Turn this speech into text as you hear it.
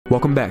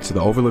Welcome back to the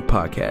Overlook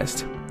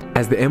Podcast.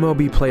 As the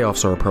MLB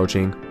playoffs are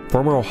approaching,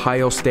 former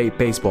Ohio State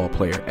baseball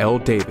player Elle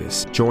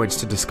Davis joins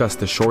to discuss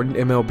the shortened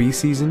MLB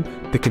season,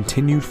 the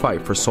continued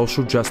fight for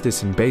social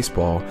justice in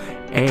baseball,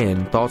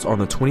 and thoughts on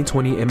the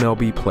 2020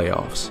 MLB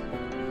playoffs.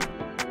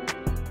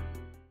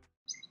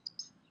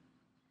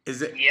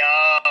 Is it?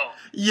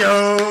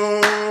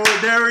 Yo,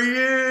 There he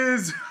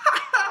is!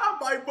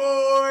 My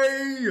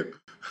boy!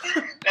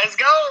 let's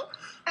go.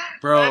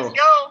 Bro. Let's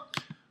go.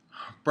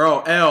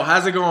 Bro, Elle,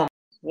 how's it going?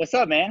 What's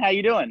up, man? How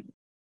you doing?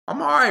 I'm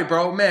alright,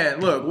 bro. Man,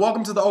 look,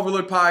 welcome to the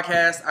Overlook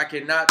Podcast. I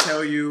cannot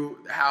tell you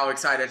how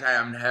excited I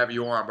am to have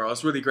you on, bro.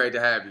 It's really great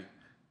to have you.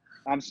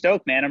 I'm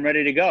stoked, man. I'm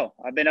ready to go.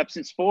 I've been up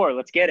since 4.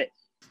 Let's get it.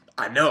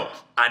 I know,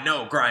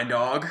 grind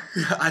dog.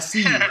 I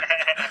see you.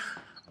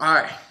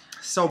 Alright,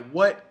 so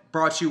what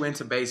brought you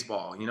into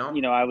baseball, you know?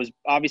 I was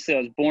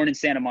born in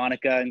Santa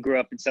Monica and grew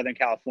up in Southern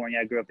California.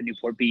 I grew up in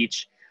Newport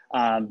Beach.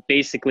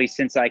 Basically,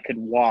 since I could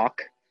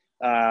walk,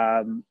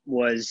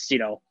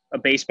 a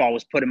baseball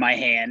was put in my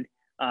hand.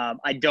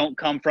 I don't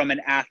come from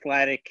an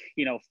athletic,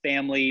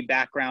 family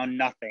background,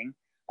 nothing.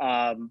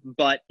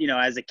 But,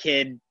 as a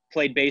kid,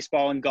 played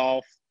baseball and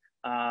golf.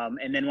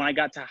 And then when I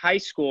got to high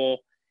school,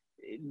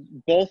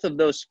 both of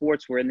those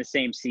sports were in the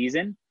same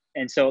season.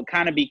 And so it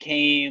kind of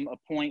became a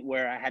point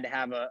where I had to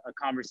have a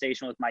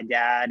conversation with my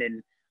dad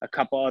and a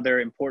couple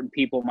other important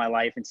people in my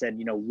life and said,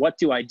 what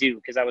do I do?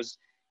 Because I was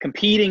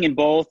competing in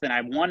both and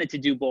I wanted to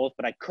do both,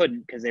 but I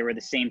couldn't because they were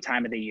the same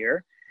time of the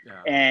year.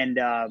 Yeah. And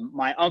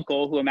my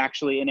uncle, who I'm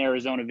actually in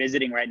Arizona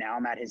visiting right now,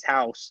 I'm at his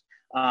house.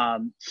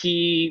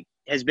 He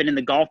has been in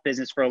the golf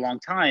business for a long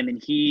time. And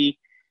he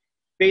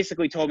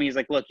basically told me, he's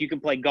like, look, you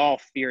can play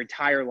golf your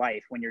entire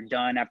life when you're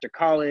done after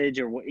college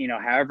or,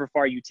 however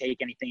far you take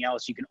anything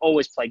else, you can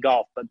always play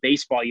golf, but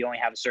baseball, you only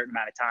have a certain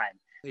amount of time.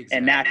 Exactly.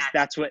 And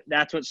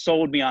that's what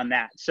sold me on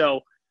that. So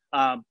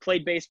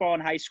played baseball in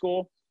high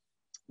school,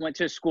 went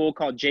to a school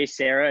called J.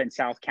 Sarah in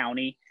South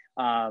County.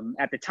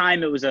 At the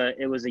time it was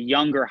a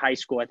younger high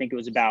school. I think it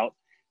was about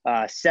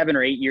 7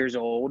 or 8 years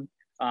old.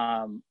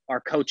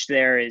 Our coach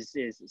there is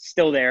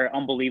still there.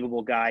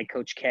 Unbelievable guy,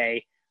 Coach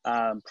K.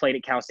 Played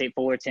at Cal State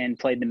Fullerton,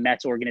 played in the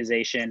Mets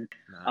organization.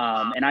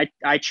 Nice. And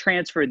I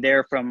transferred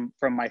there from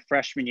my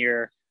freshman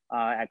year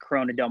at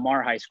Corona Del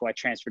Mar High School. I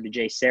transferred to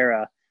J.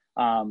 Sarah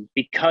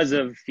because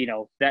of,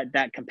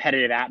 that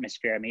competitive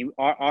atmosphere. I mean,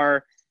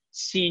 our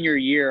senior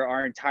year,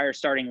 our entire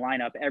starting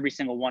lineup, every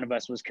single one of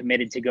us was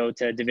committed to go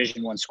to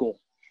Division I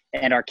school.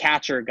 And our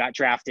catcher got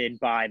drafted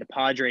by the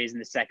Padres in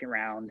the second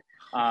round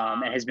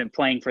and has been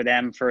playing for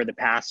them for the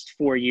past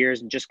 4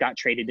 years and just got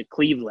traded to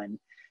Cleveland.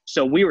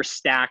 So we were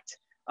stacked.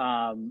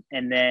 And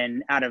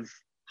then out of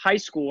high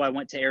school, I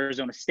went to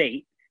Arizona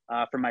State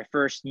for my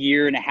first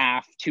year and a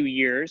half, 2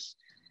 years.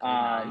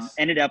 Nice.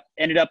 Ended up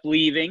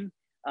leaving.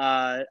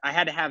 I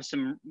had to have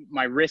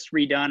my wrist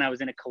redone. I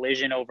was in a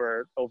collision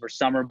over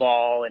summer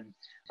ball and,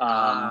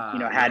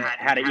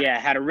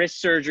 had a wrist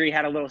surgery,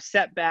 had a little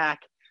setback,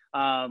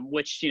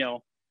 which,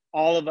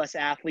 all of us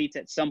athletes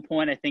at some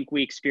point, I think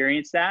we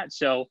experienced that.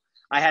 So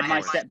I had my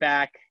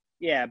setback,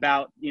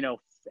 about,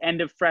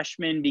 end of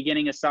freshman,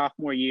 beginning of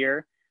sophomore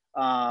year,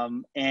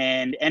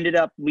 and ended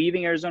up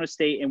leaving Arizona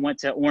State and went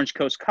to Orange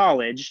Coast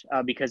College,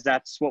 because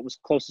that's what was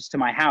closest to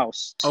my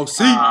house.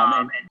 OC.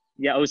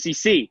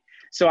 OCC.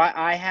 So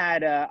I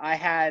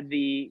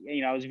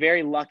was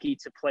very lucky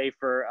to play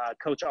for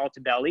Coach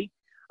Altobelli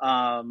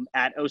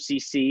at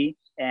OCC.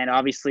 And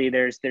obviously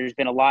there's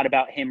been a lot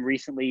about him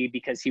recently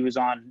because he was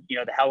on,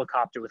 the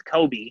helicopter with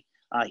Kobe,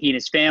 he and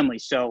his family.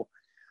 So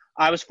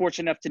I was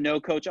fortunate enough to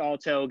know Coach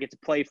Alto, get to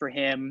play for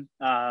him,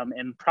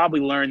 and probably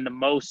learn the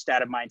most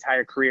out of my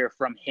entire career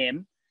from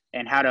him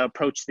and how to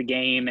approach the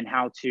game and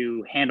how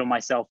to handle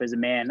myself as a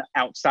man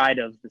outside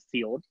of the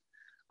field.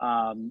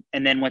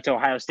 And then went to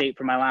Ohio State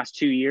for my last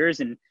 2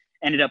 years and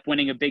ended up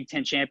winning a Big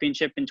Ten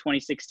championship in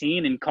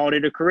 2016 and called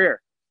it a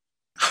career.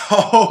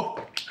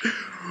 Oh,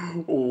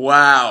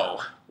 wow.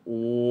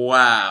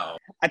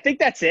 I think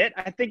that's it.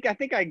 I think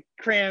I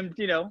crammed,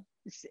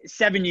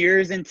 7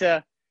 years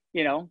into,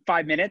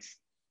 5 minutes.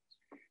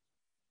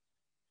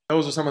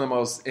 Those are some of the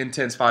most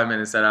intense 5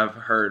 minutes that I've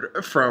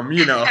heard from,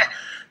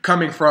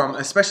 coming from,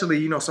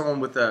 especially, someone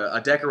with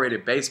a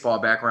decorated baseball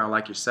background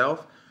like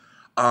yourself.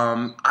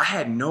 I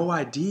had no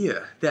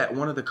idea that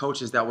one of the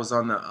coaches that was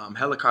on the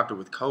helicopter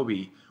with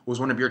Kobe was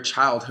one of your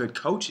childhood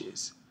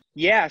coaches.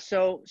 Yeah.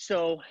 So,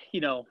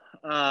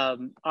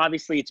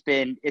 obviously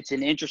it's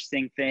an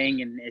interesting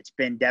thing and it's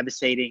been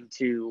devastating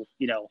to,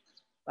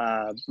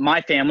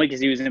 my family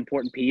because he was an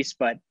important piece,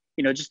 but,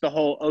 just the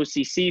whole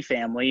OCC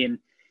family. And,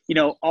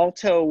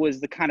 Alto was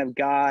the kind of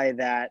guy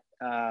that,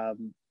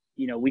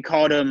 we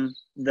called him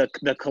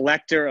the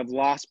collector of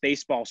lost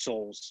baseball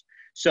souls.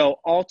 So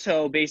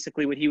Alto,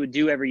 basically what he would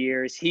do every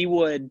year is he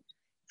would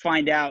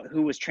find out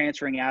who was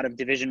transferring out of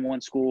Division I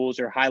schools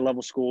or high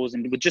level schools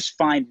and would just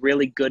find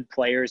really good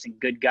players and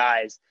good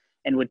guys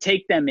and would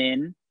take them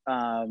in,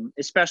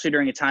 especially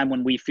during a time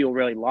when we feel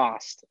really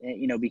lost,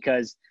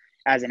 because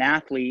as an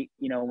athlete,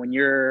 when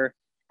you're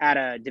at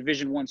a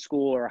Division I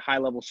school or a high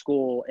level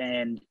school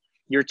and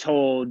you're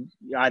told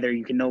either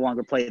you can no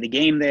longer play the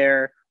game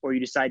there, or you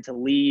decide to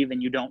leave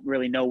and you don't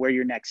really know where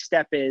your next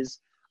step is.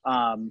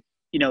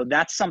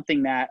 That's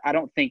something that I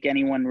don't think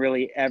anyone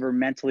really ever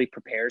mentally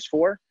prepares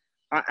for.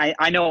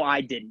 I know I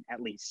didn't,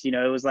 at least.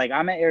 It was like,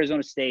 I'm at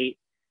Arizona State,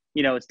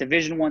 it's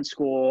Division I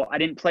school. I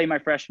didn't play my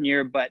freshman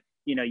year, but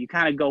you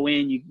kind of go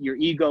in, your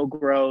ego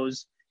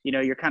grows,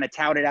 you're kind of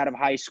touted out of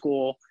high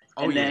school.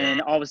 And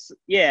then all of a sudden,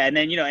 and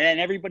then, and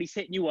everybody's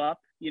hitting you up,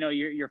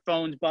 your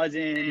phone's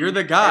buzzing. You're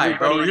the guy,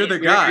 bro. You're the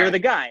guy. You're the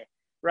guy.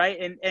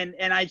 Right.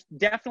 And I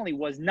definitely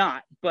was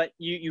not, but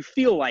you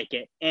feel like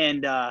it.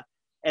 And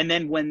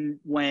then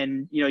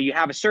when you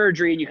have a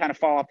surgery and you kind of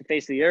fall off the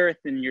face of the earth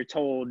and you're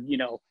told,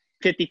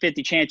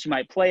 50-50 chance you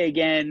might play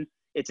again,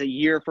 it's a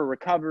year for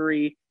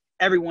recovery,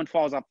 everyone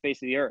falls off the face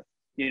of the earth,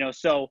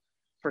 so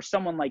for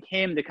someone like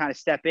him to kind of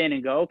step in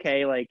and go,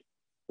 okay, like,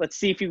 let's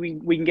see if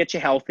we can get you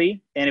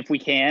healthy. And if we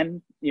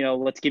can,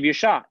 let's give you a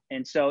shot.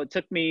 And so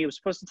it was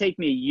supposed to take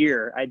me a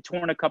year. I'd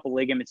torn a couple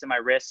ligaments in my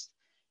wrist,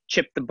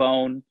 chipped the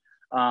bone.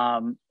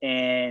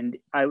 And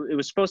it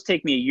was supposed to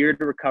take me a year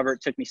to recover.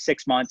 It took me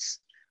 6 months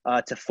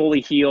to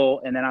fully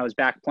heal. And then I was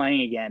back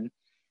playing again.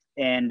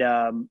 And,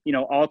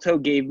 Alto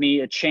gave me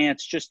a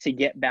chance just to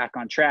get back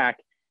on track.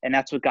 And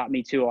that's what got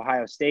me to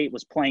Ohio State,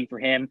 was playing for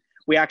him.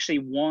 We actually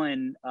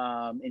won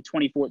in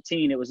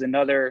 2014. It was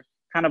another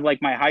kind of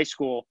like my high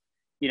school,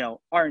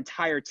 our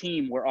entire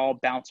team were all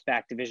bounce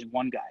back Division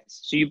I guys.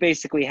 So you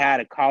basically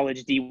had a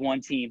college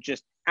D1 team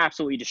just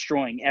absolutely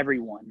destroying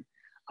everyone.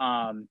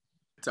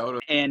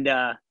 Totally. And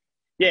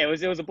it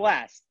was a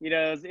blast.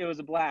 It was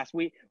a blast.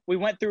 We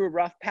went through a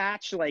rough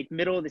patch, like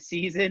middle of the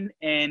season.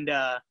 And,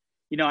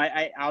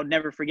 I'll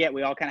never forget,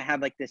 we all kind of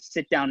had like this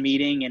sit down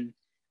meeting,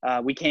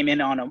 and we came in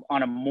on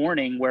a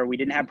morning where we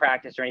didn't have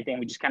practice or anything.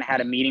 We just kind of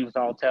had a meeting with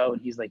Alto,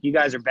 and he's like, you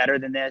guys are better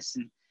than this.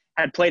 And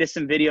had played us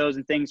some videos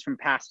and things from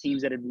past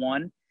teams that had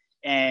won.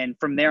 And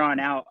from there on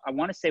out, I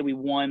want to say we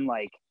won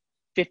like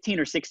 15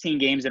 or 16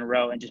 games in a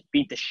row and just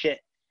beat the shit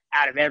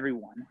out of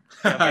everyone.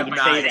 If I can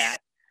say that.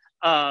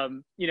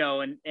 And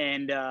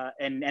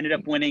ended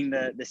up winning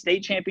the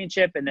state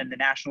championship and then the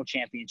national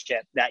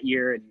championship that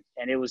year.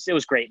 And it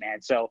was great,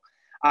 man. So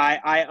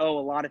I owe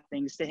a lot of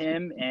things to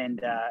him,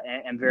 and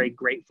I'm very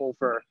grateful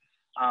for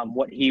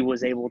what he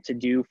was able to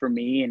do for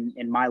me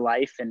in my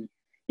life. And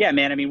yeah,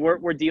 man, I mean,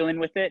 we're dealing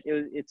with it.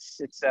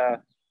 It's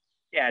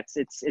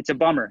a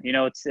bummer.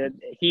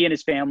 He and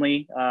his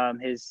family,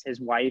 his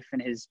wife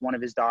and one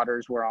of his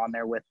daughters were on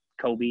there with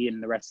Kobe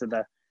and the rest of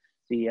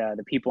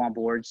the people on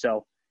board.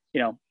 So,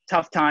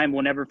 tough time.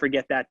 We'll never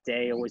forget that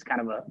day. Always kind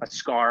of a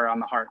scar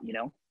on the heart,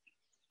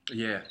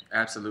 Yeah,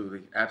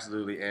 absolutely.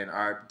 Absolutely. And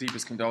our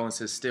deepest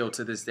condolences still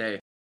to this day.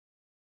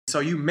 So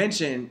you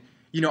mentioned,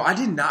 I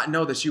did not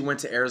know that you went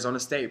to Arizona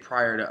State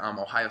prior to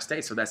Ohio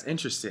State. So that's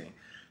interesting.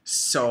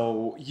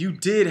 So you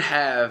did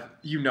have,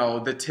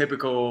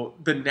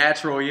 the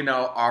natural,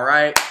 all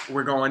right,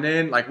 we're going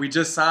in. Like, we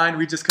just signed,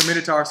 we just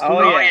committed to our school.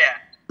 Oh, yeah.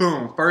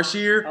 Boom. First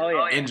year,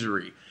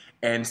 injury.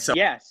 And so.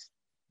 Yes.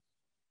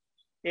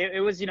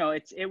 It was,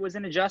 it was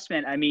an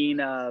adjustment. I mean,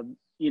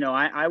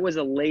 I was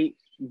a late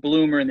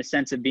bloomer in the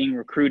sense of being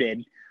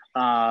recruited.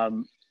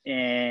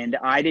 And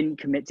I didn't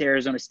commit to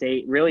Arizona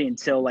State really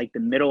until like the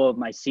middle of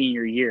my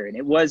senior year. And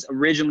it was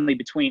originally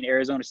between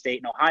Arizona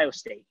State and Ohio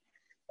State.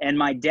 And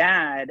my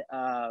dad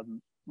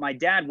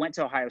went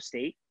to Ohio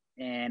State,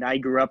 and I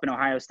grew up an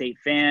Ohio State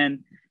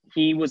fan.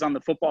 He was on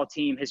the football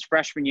team his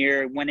freshman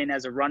year, went in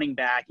as a running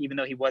back, even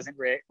though he wasn't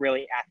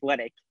really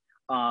athletic.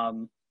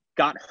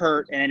 Got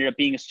hurt and ended up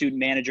being a student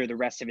manager the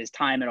rest of his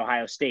time at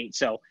Ohio State.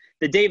 So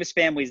the Davis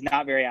family is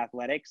not very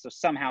athletic. So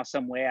somehow,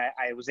 some way,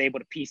 I was able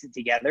to piece it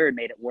together and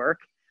made it work.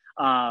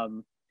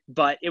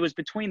 But it was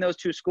between those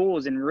two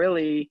schools, and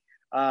really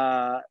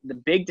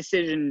the big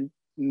decision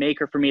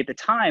maker for me at the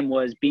time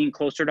was being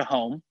closer to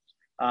home.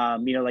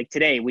 Like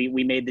today,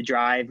 we made the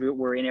drive.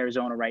 We're in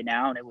Arizona right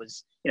now, and it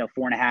was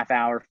 4.5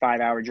 hour,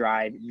 5 hour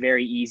drive,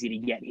 very easy to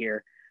get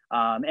here.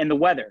 And the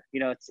weather,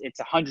 it's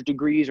 100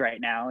 degrees right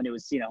now, and it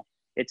was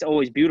it's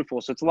always beautiful.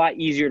 So it's a lot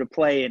easier to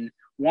play in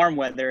warm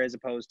weather as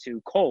opposed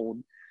to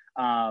cold.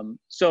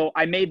 So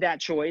I made that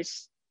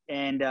choice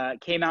and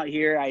came out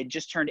here. I had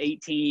just turned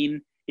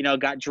 18,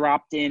 got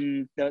dropped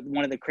in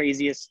one of the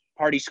craziest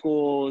party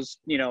schools,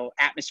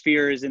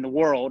 atmospheres in the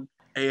world.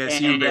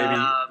 ASU,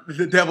 baby.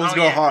 The Devils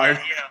go hard.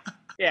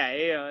 Yeah,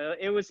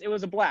 it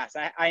was a blast.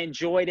 I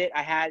enjoyed it.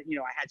 I had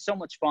so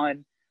much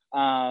fun.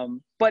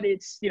 But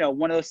it's,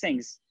 one of those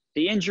things,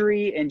 the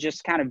injury and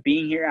just kind of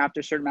being here after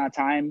a certain amount of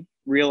time,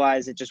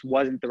 realized it just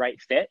wasn't the right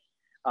fit.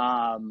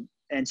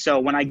 And so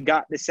when I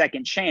got the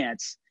second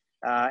chance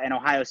and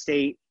Ohio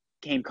State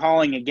came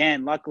calling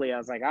again, luckily I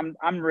was like,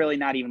 I'm really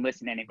not even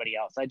listening to anybody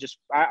else.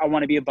 I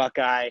want to be a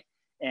Buckeye,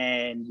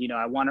 and,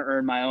 I want to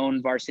earn my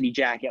own varsity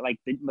jacket, like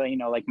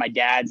like my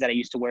dad's that I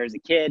used to wear as a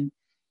kid.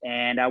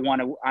 And I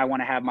want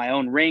to have my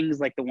own rings,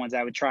 like the ones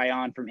I would try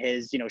on from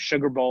his,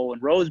 Sugar Bowl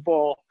and Rose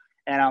Bowl.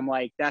 And I'm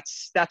like,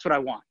 that's what I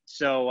want.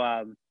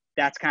 So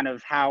that's kind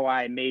of how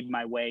I made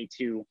my way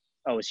to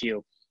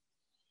OSU.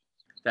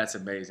 That's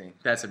amazing.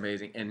 That's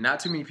amazing. And not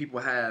too many people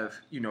have,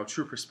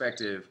 true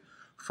perspective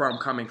from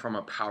coming from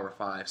a Power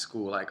Five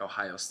school like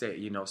Ohio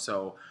State,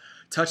 So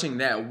touching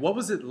that, what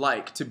was it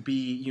like to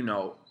be,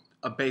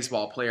 a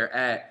baseball player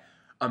at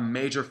a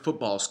major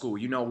football school,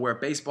 where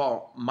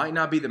baseball might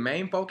not be the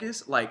main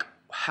focus? Like,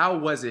 how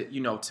was it,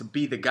 to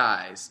be the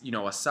guys,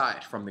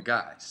 aside from the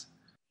guys?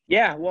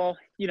 Yeah, well,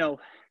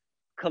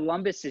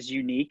 Columbus is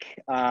unique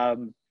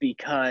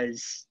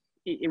because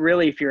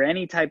really, if you're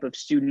any type of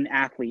student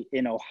athlete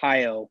in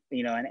Ohio,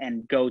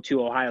 and go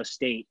to Ohio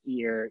State,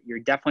 you're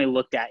definitely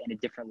looked at in a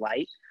different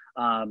light.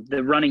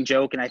 The running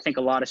joke, and I think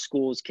a lot of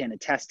schools can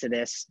attest to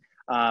this,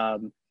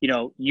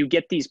 you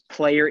get these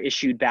player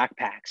issued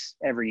backpacks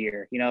every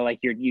year, like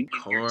your team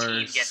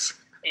gets,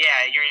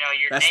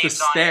 that's the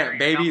stamp,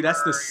 baby.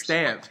 That's the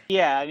stamp.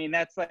 Yeah. I mean,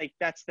 that's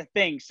the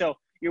thing. So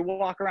you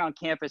walk around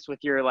campus with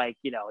your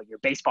your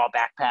baseball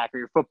backpack or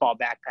your football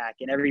backpack,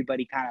 and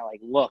everybody kind of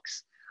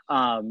looks,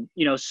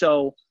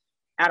 so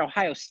at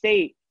Ohio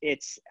State,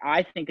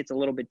 I think it's a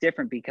little bit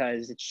different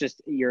because it's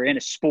just, you're in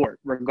a sport,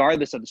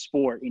 regardless of the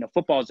sport.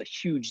 Football is a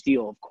huge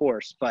deal, of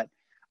course, but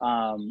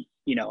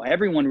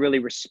everyone really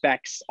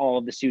respects all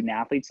of the student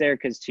athletes there,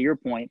 because to your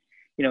point,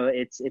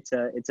 it's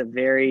a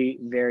very,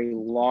 very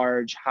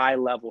large, high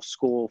level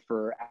school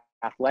for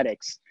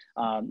athletics.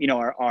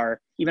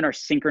 Our even our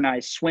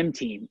synchronized swim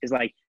team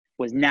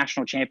was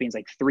national champions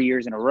 3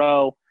 years in a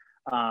row.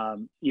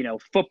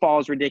 Football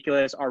is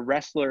ridiculous. Our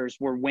wrestlers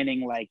were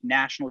winning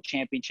national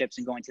championships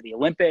and going to the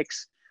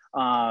Olympics.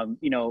 Basketball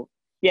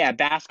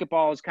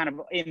is kind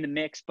of in the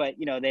mix, but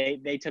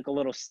they took a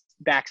little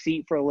back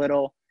seat for a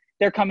little.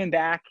 They're coming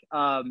back.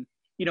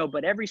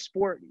 But every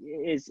sport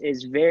is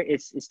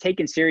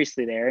taken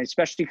seriously there,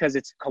 especially because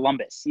it's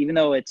Columbus. Even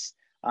though it's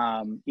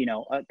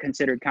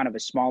considered kind of a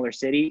smaller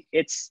city,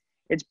 it's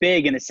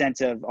big in the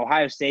sense of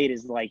Ohio State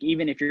is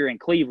even if you're in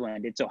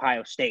Cleveland, it's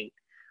Ohio State.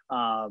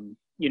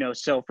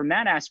 So from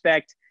that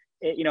aspect,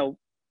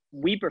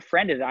 we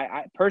befriended.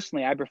 I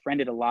personally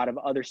befriended a lot of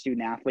other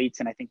student athletes,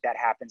 and I think that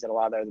happens at a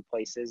lot of other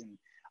places. And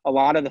a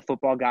lot of the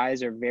football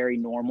guys are very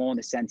normal in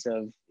the sense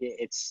of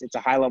it's a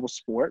high level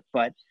sport,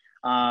 but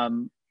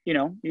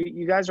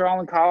you guys are all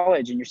in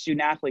college and you're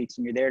student athletes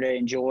and you're there to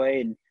enjoy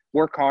and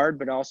work hard,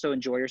 but also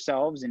enjoy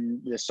yourselves and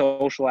the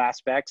social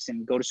aspects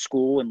and go to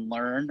school and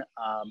learn.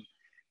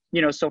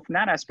 So from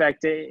that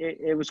aspect,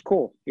 it was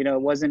cool.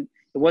 It wasn't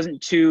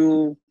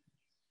too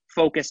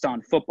focused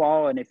on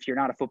football. And if you're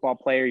not a football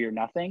player, you're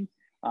nothing.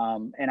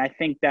 And I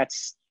think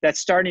that's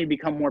starting to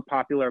become more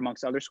popular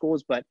amongst other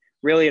schools, but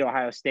really at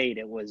Ohio State,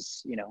 it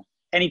was,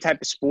 any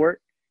type of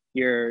sport,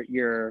 you're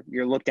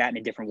looked at in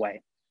a different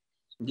way.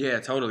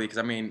 Yeah, totally.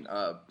 Because,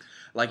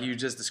 like you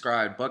just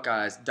described,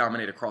 Buckeyes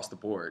dominate across the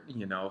board,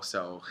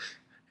 so,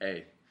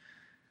 hey.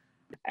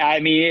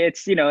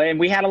 It's, and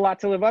we had a lot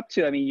to live up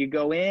to. You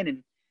go in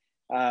and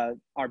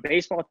our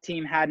baseball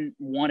team hadn't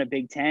won a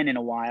Big Ten in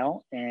a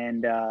while.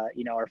 And,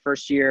 my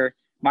first year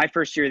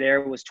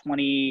there was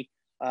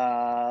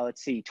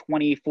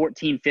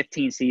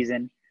 2014-15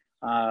 season.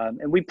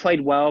 And we played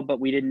well, but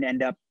we didn't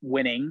end up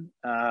winning.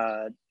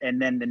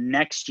 And then the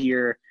next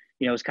year,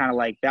 it was kind of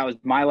that was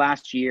my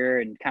last year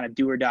and kind of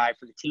do or die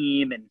for the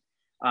team. And,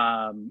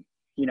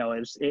 we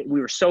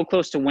were so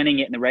close to winning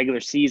it in the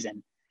regular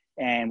season,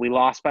 and we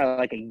lost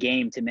by a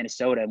game to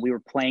Minnesota. And we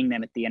were playing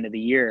them at the end of the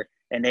year,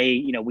 and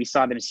they, we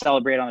saw them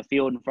celebrate on the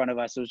field in front of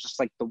us. It was just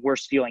the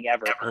worst feeling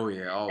ever. Oh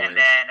yeah. Always. And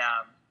then,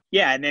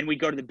 and then we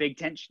go to the Big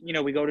Ten,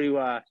 we go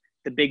to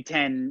the Big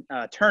Ten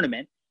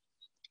tournament,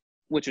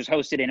 which was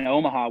hosted in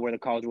Omaha, where the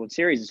College World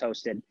Series is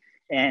hosted.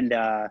 And,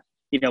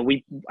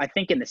 I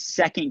think in the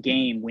second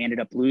game we ended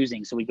up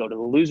losing. So we go to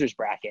the losers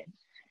bracket.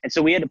 And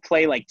so we had to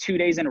play 2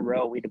 days in a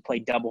row. We had to play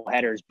double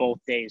headers both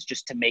days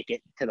just to make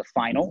it to the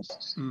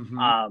finals.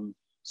 Mm-hmm.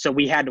 So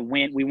we had to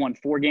win. We won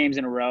 4 games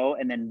in a row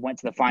and then went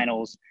to the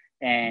finals.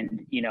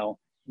 And,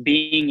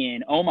 being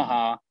in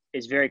Omaha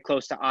is very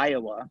close to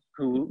Iowa,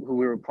 who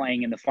we were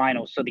playing in the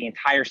finals. So the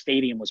entire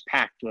stadium was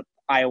packed with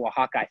Iowa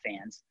Hawkeye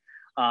fans.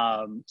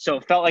 So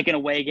it felt like an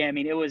away game.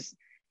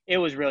 It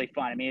was really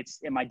fun.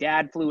 And my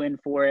dad flew in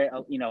for it.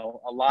 A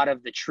lot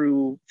of the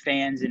true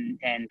fans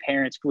and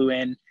parents flew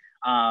in,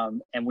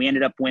 and we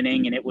ended up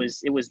winning. And it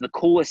was the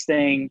coolest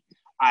thing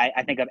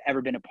I think I've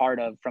ever been a part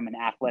of from an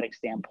athletic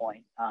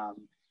standpoint.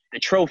 The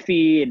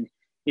trophy, and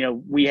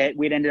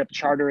we'd ended up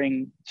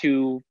chartering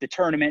to the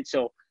tournament,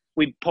 so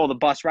we pull the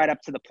bus right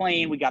up to the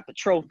plane. We got the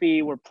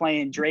trophy. We're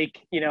playing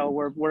Drake. We're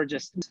on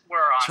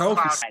cloud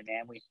nine,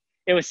 man.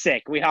 It was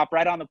sick. We hopped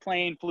right on the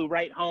plane, flew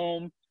right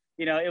home.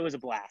 It was a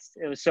blast.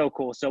 It was so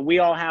cool. So we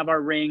all have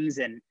our rings,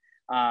 and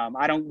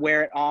I don't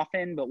wear it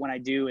often, but when I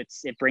do,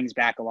 it brings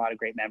back a lot of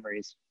great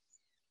memories.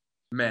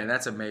 Man,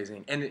 that's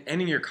amazing. And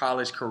ending your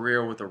college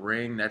career with a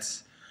ring,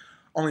 that's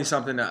only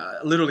something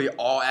literally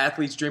all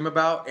athletes dream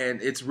about.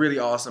 And it's really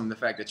awesome, the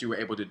fact that you were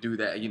able to do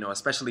that,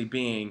 especially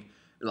being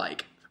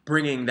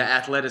bringing the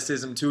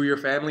athleticism to your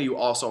family. You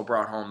also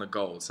brought home the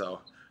gold. So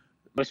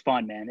it was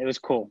fun, man. It was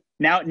cool.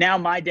 Now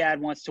my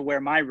dad wants to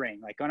wear my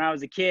ring. When I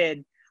was a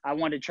kid, I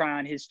wanted to try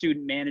on his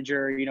student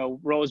manager,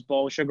 Rose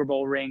Bowl, Sugar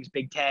Bowl rings,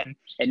 Big Ten.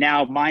 And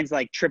now mine's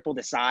like triple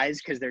the size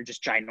because they're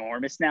just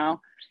ginormous now.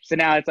 So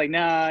now it's like,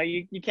 nah,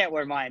 you can't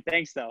wear mine.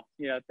 Thanks, though.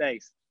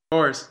 Thanks.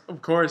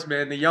 Of course,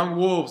 man. The young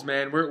wolves,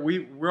 man.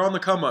 We're on the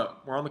come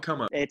up. We're on the come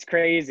up. It's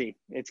crazy.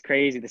 It's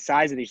crazy. The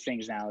size of these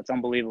things now. It's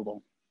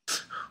unbelievable.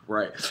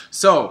 Right.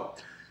 So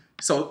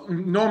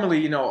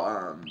normally,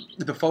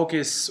 the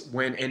focus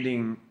when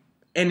ending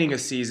a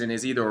season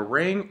is either a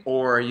ring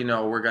or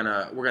we're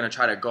gonna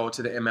try to go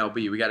to the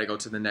MLB. We got to go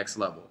to the next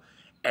level.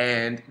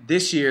 And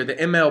this year, the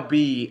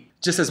MLB,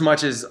 just as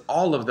much as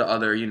all of the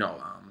other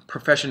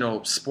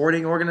professional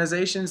sporting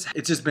organizations,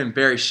 it's just been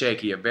very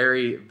shaky. A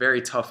very,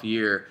 very tough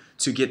year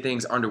to get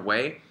things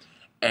underway.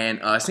 And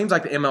it seems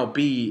like the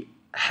MLB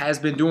has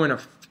been doing a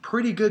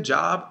pretty good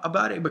job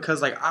about it,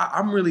 because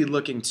I'm really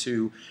looking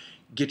to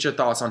get your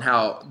thoughts on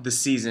how the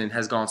season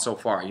has gone so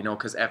far.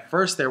 Because at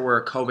first there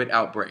were COVID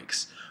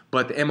outbreaks,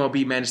 but the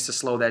MLB managed to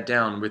slow that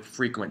down with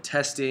frequent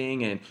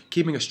testing and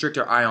keeping a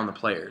stricter eye on the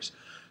players.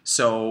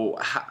 So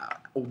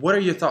what are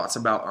your thoughts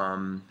about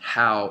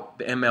how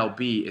the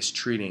MLB is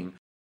treating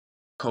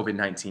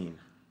COVID-19?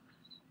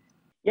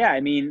 Yeah,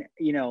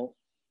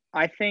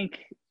 I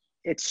think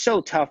it's so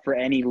tough for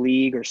any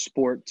league or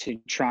sport to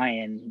try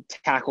and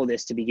tackle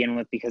this to begin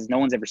with, because no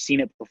one's ever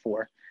seen it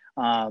before.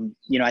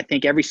 I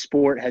think every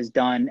sport has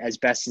done as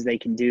best as they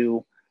can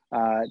do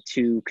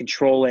to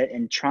control it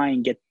and try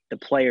and get the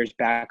players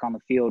back on the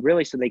field,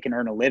 really, so they can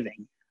earn a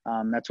living.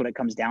 That's what it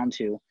comes down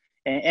to.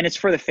 And it's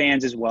for the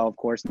fans as well, of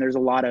course. And there's a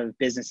lot of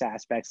business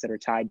aspects that are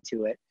tied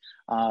to it.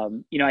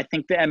 I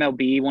think the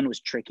MLB one was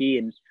tricky,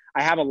 and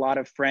I have a lot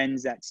of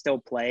friends that still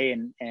play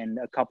and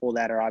a couple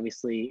that are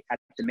obviously at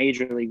the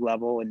major league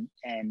level and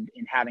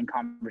in having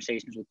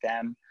conversations with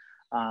them.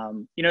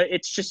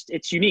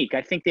 It's unique.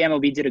 I think the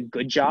MLB did a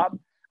good job.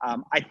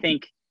 I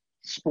think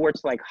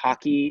sports like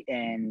hockey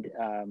and,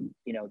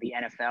 the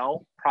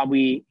NFL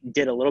probably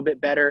did a little bit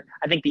better.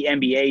 I think the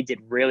NBA did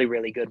really,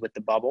 really good with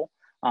the bubble.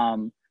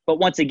 But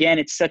once again,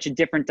 it's such a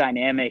different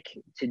dynamic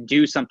to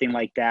do something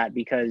like that,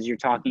 because you're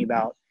talking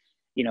about,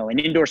 an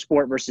indoor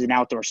sport versus an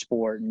outdoor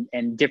sport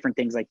and different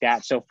things like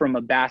that. So from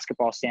a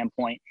basketball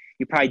standpoint,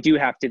 you probably do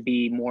have to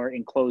be more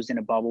enclosed in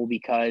a bubble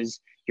because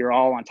you're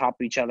all on top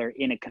of each other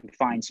in a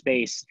confined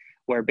space,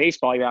 where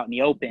baseball, you're out in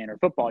the open, or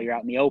football, you're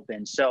out in the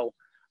open. So,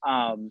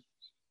 all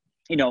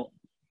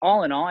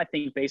in all, I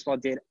think baseball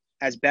did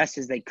as best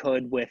as they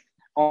could with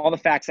all the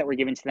facts that were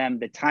given to them,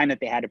 the time that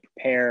they had to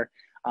prepare,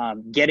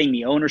 getting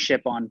the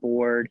ownership on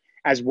board,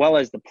 as well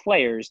as the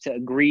players to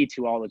agree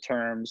to all the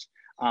terms.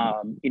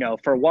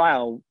 For a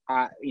while,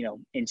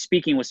 in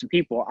speaking with some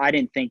people, I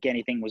didn't think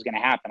anything was going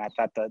to happen. I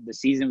thought the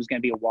season was going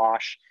to be a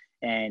wash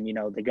and,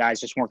 the guys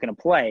just weren't going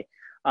to play.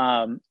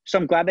 So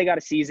I'm glad they got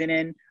a season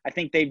in. I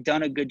think they've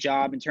done a good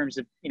job in terms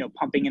of,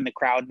 pumping in the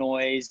crowd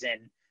noise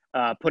and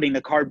putting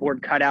the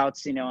cardboard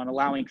cutouts, and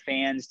allowing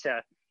fans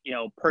to,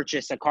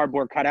 purchase a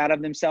cardboard cutout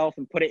of themselves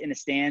and put it in the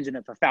stands. And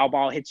if a foul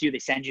ball hits you, they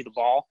send you the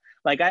ball.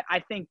 I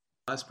think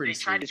that's pretty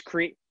sweet.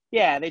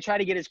 They try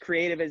to get as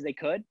creative as they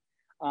could.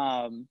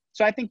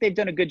 So I think they've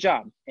done a good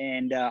job,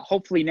 and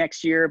hopefully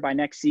by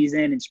next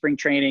season in spring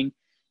training,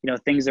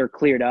 things are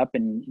cleared up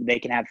and they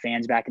can have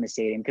fans back in the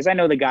stadium. Because I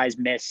know the guys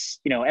miss,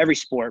 every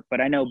sport,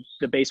 but I know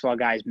the baseball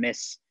guys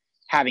miss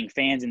having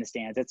fans in the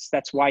stands.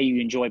 That's why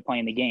you enjoy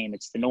playing the game.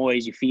 It's the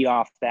noise, you feed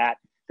off that,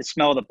 the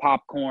smell of the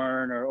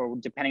popcorn, or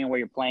depending on where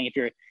you're playing.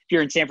 If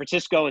you're in San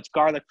Francisco, it's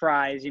garlic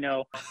fries,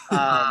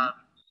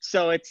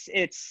 So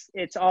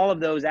it's all of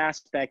those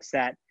aspects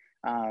that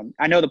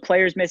I know the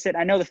players miss it.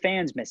 I know the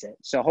fans miss it.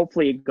 So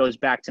hopefully it goes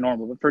back to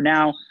normal. But for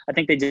now, I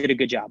think they did a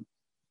good job.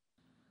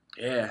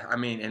 Yeah,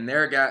 and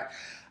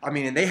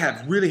they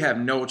really have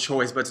no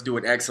choice but to do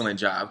an excellent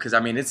job, because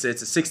it's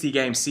a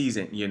 60-game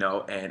season,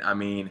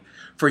 and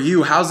for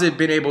you, how's it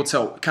been able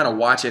to kind of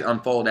watch it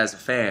unfold as a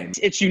fan?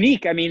 It's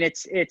unique.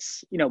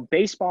 It's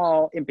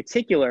baseball in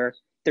particular,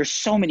 there's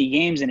so many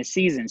games in a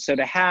season. So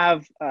to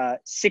have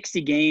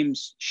 60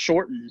 games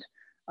shortened,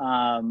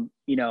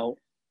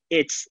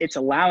 it's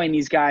allowing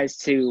these guys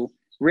to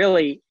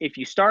really, if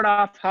you start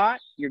off hot,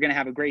 you're going to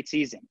have a great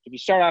season. If you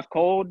start off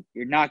cold,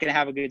 you're not going to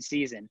have a good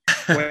season.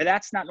 Where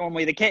that's not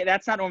normally the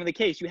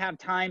case. You have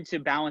time to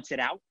balance it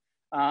out.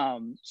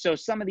 So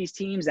some of these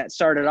teams that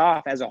started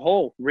off as a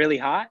whole really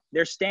hot,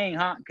 they're staying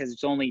hot because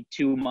it's only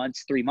 2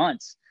 months, 3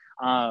 months.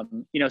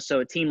 So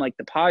a team like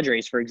the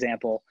Padres, for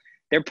example,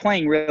 they're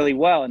playing really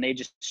well and they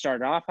just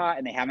started off hot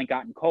and they haven't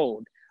gotten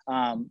cold.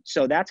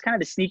 So that's kind of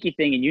the sneaky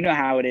thing. And you know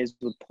how it is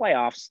with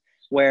playoffs,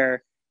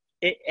 where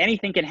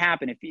anything can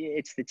happen. If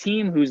it's the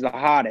team who's the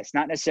hottest,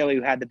 not necessarily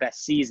who had the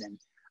best season.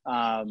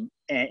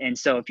 And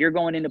so if you're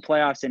going into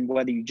playoffs, and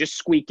whether you just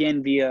squeak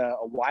in via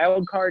a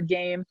wild card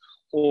game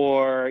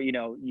or,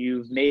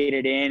 you've made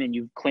it in and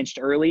you've clinched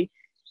early,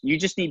 you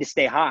just need to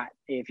stay hot.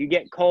 If you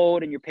get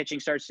cold and your pitching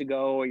starts to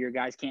go, or your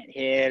guys can't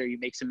hit, or you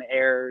make some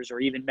errors or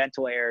even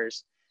mental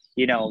errors,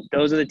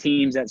 those are the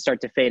teams that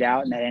start to fade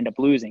out and that end up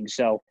losing.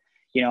 So,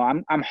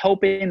 I'm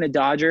hoping the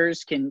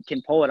Dodgers can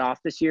pull it off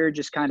this year,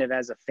 just kind of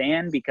as a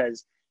fan,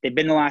 because they've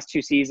been the last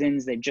 2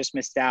 seasons. They've just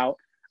missed out.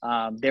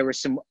 There were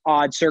some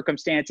odd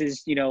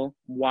circumstances,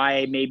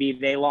 why maybe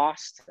they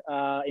lost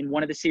in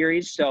one of the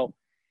series. So,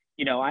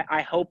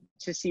 I hope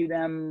to see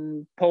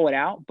them pull it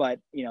out. But,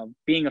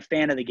 being a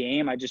fan of the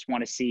game, I just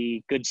want to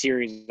see good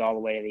series all the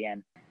way to the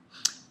end.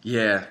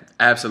 Yeah,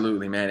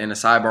 absolutely, man. And a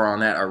sidebar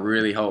on that, I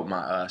really hope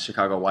my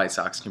Chicago White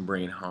Sox can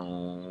bring it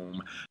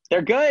home.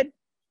 They're good.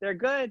 They're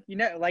good.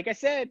 Like I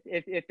said,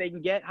 if they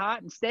can get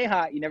hot and stay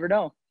hot, you never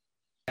know.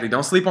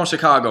 Don't sleep on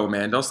Chicago,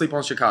 man. Don't sleep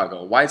on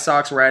Chicago. White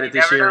Sox were at it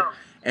this year. Know.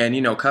 And,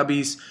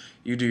 Cubbies,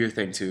 you do your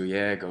thing too.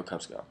 Yeah, go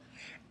Cubs, go.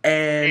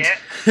 And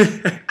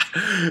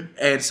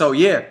and so,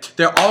 yeah,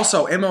 they're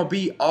also,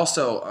 MLB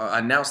also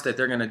announced that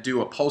they're going to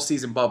do a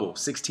postseason bubble,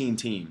 16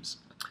 teams.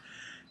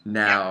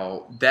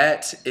 Now,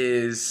 that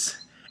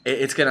is,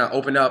 it's going to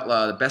open up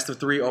the best of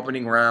 3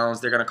 opening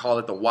rounds. They're going to call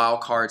it the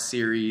Wild Card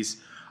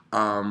Series.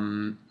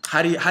 How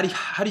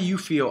do you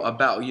feel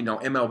about,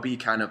 MLB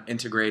kind of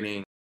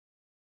integrating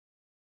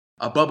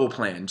a bubble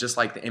plan just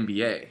like the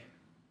NBA?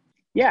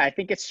 Yeah, I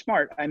think it's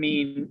smart. I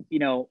mean,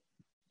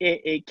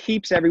 it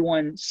keeps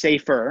everyone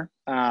safer,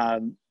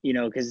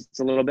 because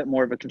it's a little bit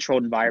more of a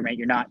controlled environment.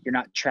 You're not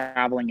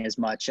traveling as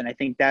much. And I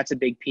think that's a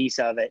big piece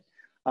of it.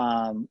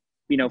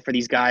 For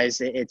these guys,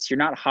 you're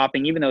not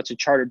hopping, even though it's a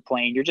chartered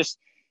plane,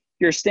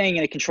 you're staying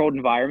in a controlled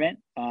environment.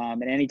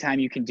 And anytime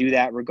you can do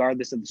that,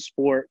 regardless of the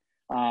sport,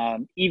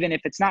 even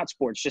if it's not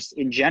sports, just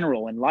in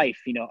general in life,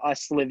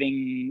 us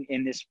living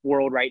in this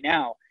world right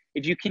now,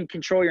 if you can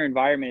control your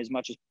environment as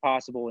much as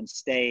possible and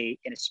stay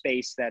in a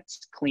space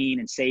that's clean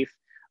and safe,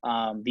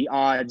 the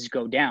odds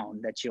go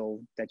down that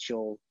you'll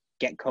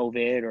get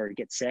COVID or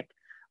get sick.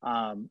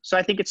 So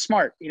I think it's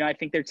smart. I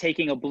think they're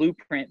taking a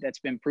blueprint that's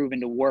been proven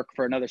to work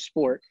for another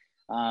sport,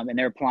 and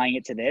they're applying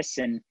it to this.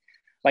 And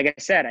like I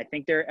said, I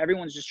think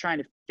everyone's just trying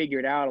to figure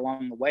it out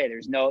along the way.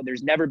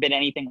 There's never been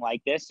anything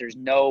like this. There's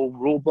no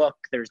rule book.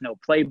 There's no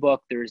playbook.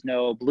 There's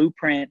no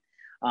blueprint.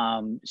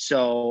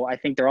 So I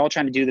think they're all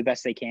trying to do the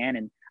best they can.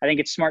 And I think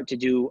it's smart to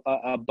do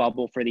a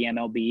bubble for the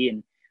MLB.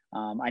 And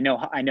I know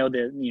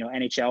the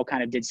NHL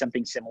kind of did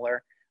something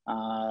similar,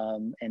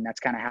 and that's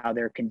kind of how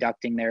they're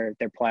conducting their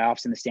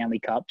playoffs in the Stanley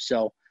Cup.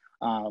 So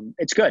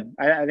it's good.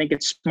 I think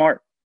it's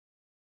smart.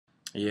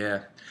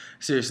 Yeah,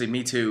 seriously,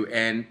 me too.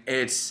 And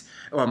it's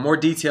more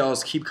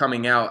details keep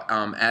coming out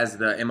as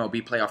the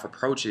MLB playoff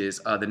approaches.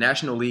 The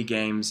National League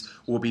games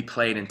will be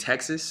played in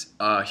Texas,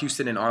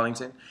 Houston, and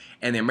Arlington,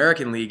 and the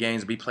American League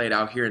games will be played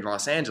out here in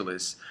Los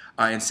Angeles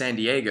and San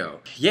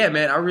Diego. Yeah,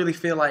 man, I really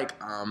feel like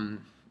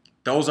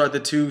those are the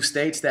 2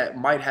 states that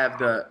might have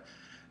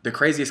the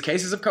craziest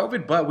cases of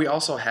COVID, but we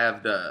also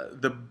have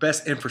the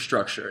best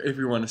infrastructure, if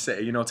you want to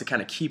say, to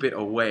kind of keep it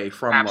away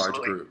from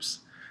Absolutely. large groups.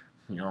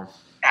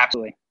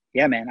 Absolutely.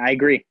 Yeah, man, I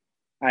agree.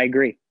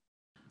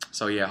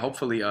 So, yeah,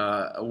 hopefully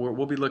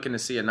we'll be looking to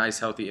see a nice,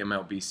 healthy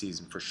MLB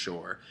season for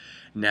sure.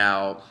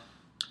 Now,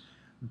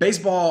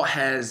 baseball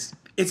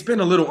it's been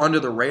a little under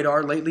the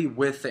radar lately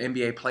with the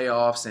NBA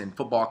playoffs and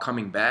football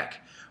coming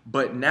back.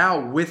 But now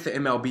with the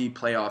MLB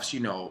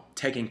playoffs,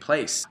 taking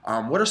place,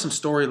 what are some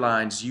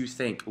storylines you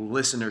think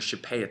listeners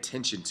should pay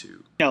attention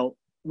to?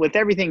 With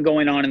everything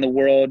going on in the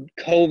world,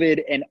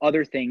 COVID and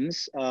other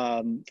things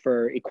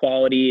for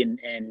equality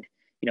and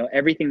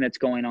everything that's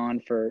going on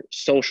for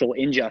social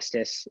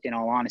injustice, in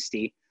all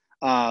honesty,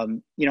 I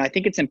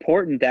think it's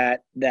important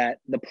that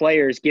the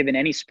players, given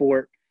any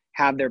sport,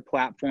 have their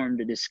platform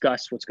to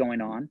discuss what's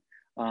going on.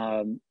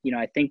 I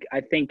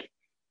think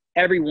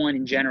everyone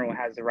in general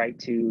has the right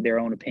to their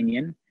own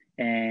opinion.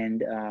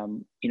 And,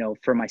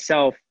 for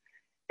myself,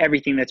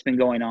 everything that's been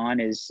going on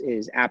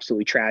is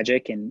absolutely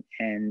tragic. And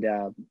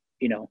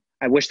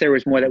I wish there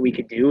was more that we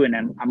could do. And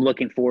I'm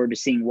looking forward to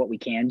seeing what we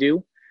can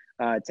do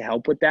to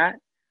help with that.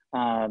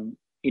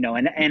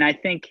 And I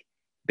think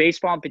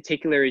baseball in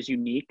particular is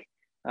unique.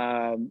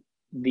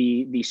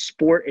 The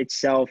sport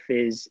itself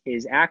is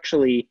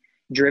actually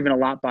driven a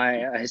lot by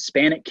a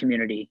Hispanic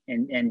community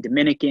and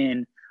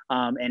Dominican,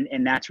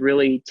 and that's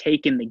really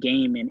taken the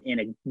game in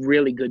a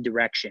really good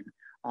direction.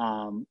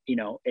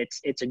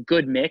 It's a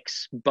good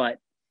mix, but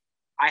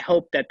I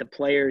hope that the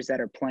players that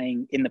are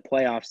playing in the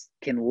playoffs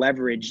can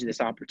leverage this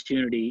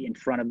opportunity in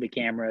front of the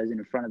cameras and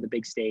in front of the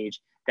big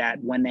stage,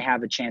 that when they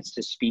have a chance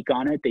to speak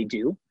on it, they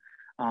do.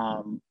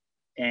 I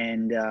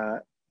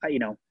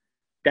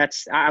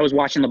was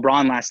watching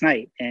LeBron last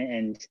night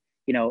and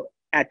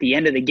at the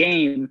end of the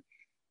game,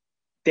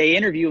 they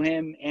interview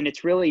him and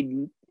it's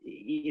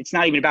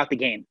not even about the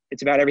game.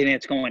 It's about everything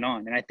that's going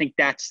on. And I think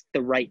that's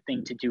the right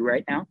thing to do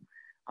right now.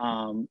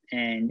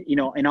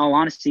 In all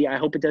honesty, I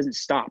hope it doesn't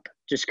stop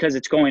just because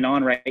it's going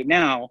on right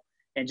now.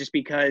 And just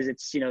because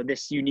it's,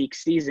 this unique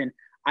season,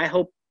 I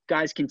hope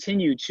guys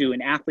continue to,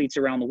 and athletes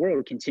around the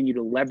world continue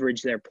to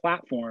leverage their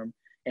platform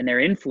and their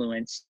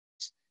influence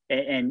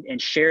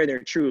and share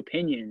their true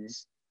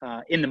opinions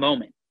in the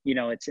moment.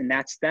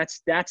 That's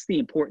the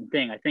important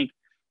thing. I think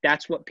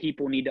that's what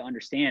people need to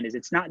understand is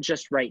it's not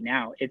just right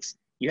now.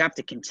 You have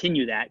to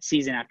continue that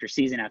season after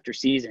season after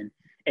season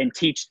and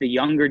teach the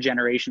younger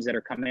generations that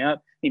are coming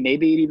up.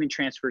 Maybe it even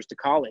transfers to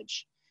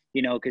college.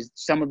 because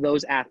some of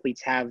those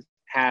athletes have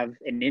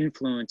an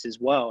influence as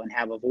well and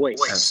have a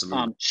voice.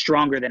 Absolutely.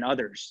 Stronger than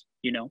others.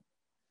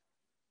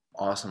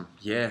 Awesome.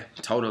 Yeah,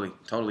 totally.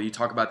 You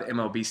talk about the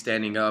MLB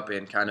standing up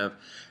and kind of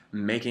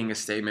making a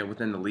statement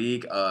within the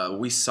league.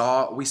 We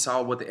saw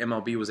what the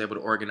MLB was able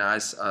to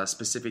organize.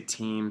 Specific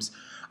teams,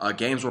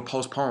 games were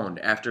postponed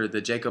after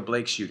the Jacob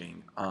Blake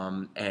shooting,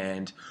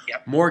 and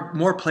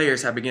more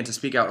players have begun to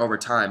speak out over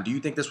time. Do you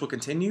think this will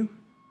continue?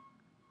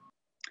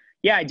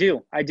 Yeah, I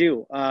do.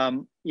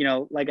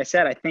 Like I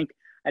said, I think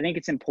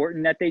it's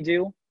important that they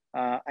do.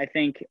 I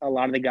think a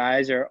lot of the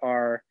guys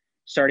are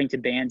starting to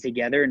band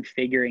together and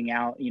figuring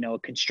out, a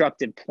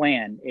constructive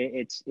plan.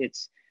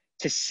 It's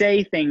to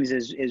say things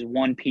is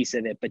one piece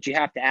of it, but you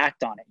have to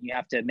act on it. You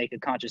have to make a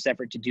conscious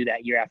effort to do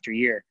that year after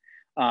year.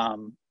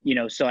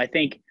 So I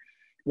think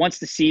once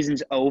the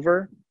season's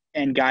over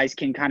and guys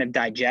can kind of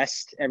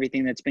digest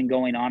everything that's been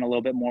going on a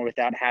little bit more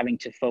without having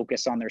to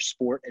focus on their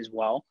sport as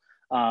well,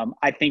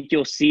 I think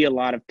you'll see a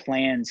lot of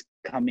plans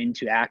come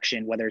into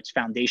action, whether it's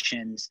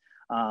foundations,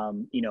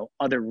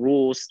 other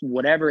rules,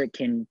 whatever it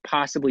can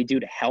possibly do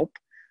to help.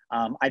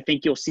 I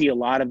think you'll see a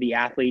lot of the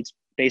athletes,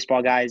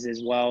 baseball guys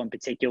as well in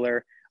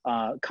particular,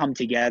 come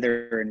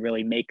together and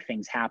really make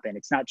things happen.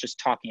 It's not just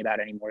talking about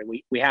it anymore.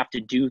 We have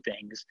to do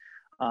things.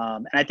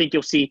 And I think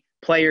you'll see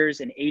players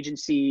and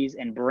agencies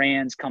and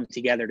brands come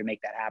together to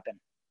make that happen.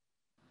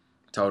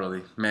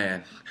 Totally,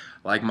 man.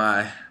 Like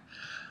my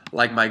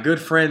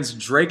good friends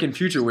Drake and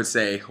Future would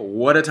say,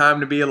 what a time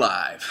to be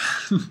alive.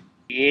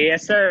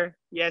 Yes, sir.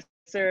 It's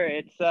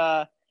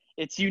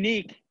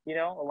unique.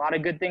 A lot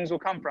of good things will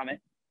come from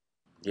it.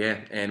 Yeah,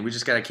 and we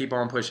just got to keep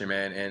on pushing,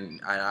 man.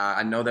 And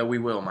I know that we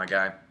will, my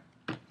guy.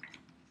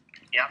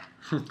 Yeah,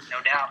 no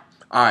doubt.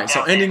 All right,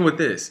 so ending with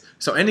this.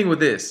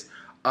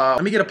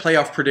 Let me get a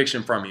playoff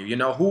prediction from you.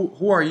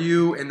 Who are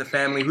you and the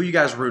family? Who you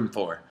guys rooting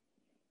for?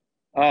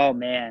 Oh,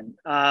 man.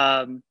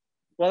 Well,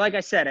 like I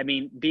said,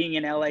 being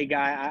an LA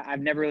guy,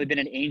 I've never really been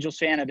an Angels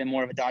fan. I've been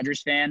more of a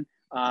Dodgers fan.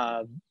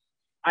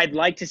 I'd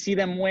like to see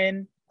them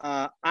win.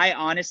 I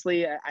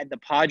honestly, the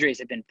Padres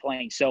have been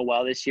playing so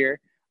well this year.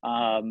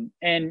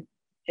 And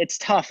it's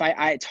tough.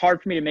 It's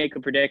hard for me to make a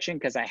prediction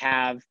because I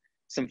have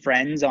some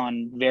friends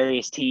on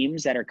various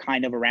teams that are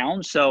kind of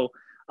around. So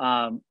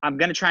I'm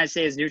going to try and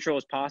stay as neutral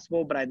as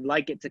possible, but I'd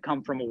like it to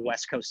come from a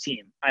West Coast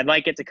team. I'd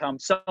like it to come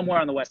somewhere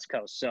on the West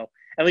Coast. So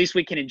at least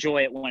we can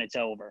enjoy it when it's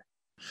over.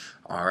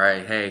 All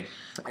right. Hey,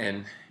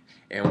 and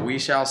we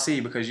shall see,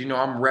 because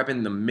I'm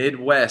repping the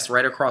Midwest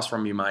right across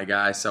from you, my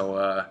guy.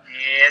 So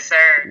yes,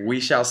 sir.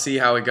 We shall see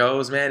how it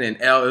goes, man. And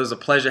El, it was a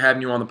pleasure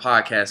having you on the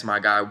podcast, my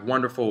guy.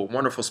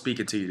 Wonderful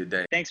speaking to you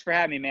today. Thanks for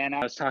having me, man. I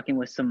was talking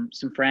with some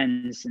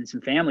friends and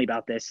some family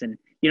about this, and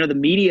the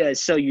media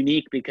is so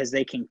unique because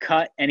they can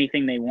cut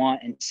anything they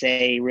want and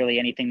say really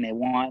anything they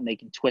want, and they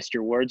can twist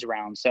your words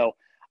around. So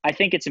I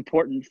think it's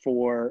important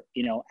for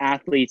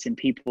athletes and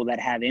people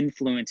that have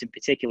influence in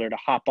particular to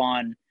hop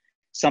on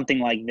something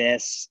like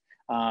this.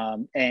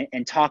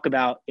 And talk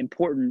about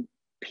important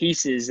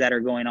pieces that are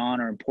going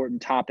on or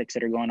important topics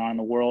that are going on in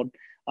the world,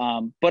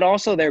 but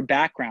also their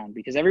background,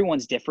 because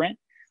everyone's different.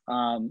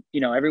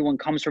 Everyone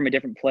comes from a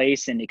different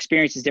place and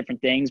experiences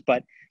different things,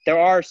 but there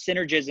are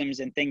synergisms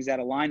and things that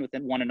align with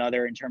one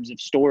another in terms of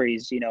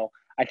stories.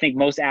 I think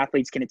most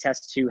athletes can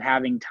attest to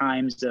having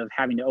times of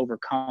having to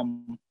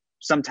overcome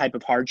some type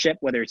of hardship,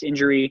 whether it's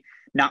injury,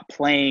 not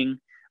playing,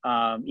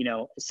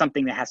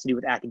 something that has to do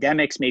with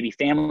academics, maybe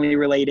family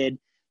related.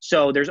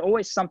 So there's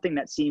always something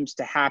that seems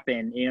to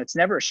happen. It's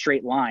never a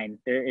straight line.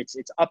 It's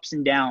ups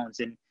and downs,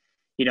 and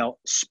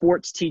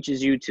sports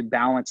teaches you to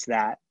balance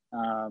that,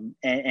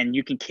 and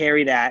you can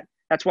carry that.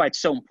 That's why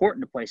it's so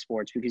important to play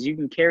sports, because you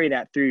can carry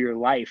that through your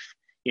life.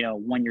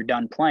 When you're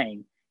done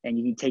playing, and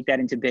you can take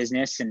that into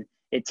business, and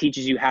it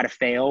teaches you how to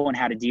fail and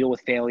how to deal with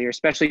failure.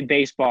 Especially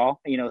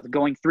baseball,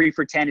 going 3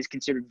 for 10 is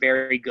considered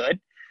very good.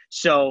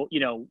 So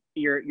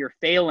you're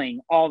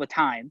failing all the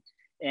time,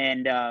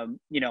 and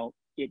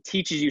it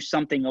teaches you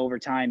something over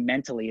time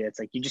mentally. It's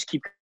like you just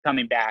keep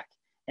coming back.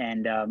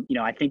 And,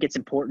 I think it's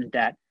important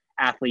that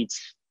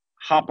athletes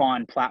hop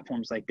on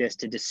platforms like this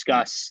to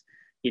discuss,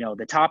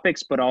 the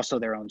topics, but also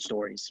their own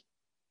stories.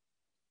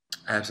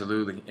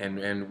 Absolutely.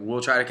 And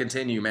we'll try to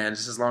continue, man,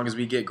 just as long as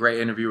we get great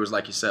interviewers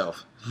like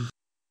yourself.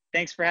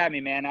 Thanks for having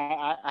me, man.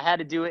 I had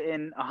to do it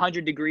in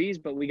 100 degrees,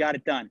 but we got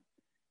it done.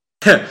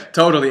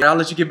 Totally. I'll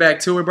let you get back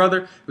to it,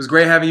 brother. It was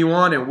great having you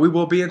on, and we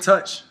will be in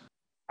touch.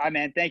 All right,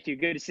 man. Thank you.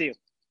 Good to see you.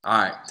 All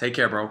right. Take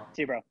care, bro.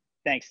 See you, bro.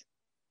 Thanks.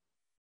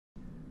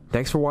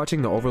 Thanks for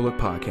watching the Overlook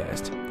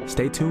Podcast.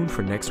 Stay tuned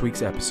for next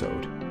week's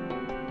episode.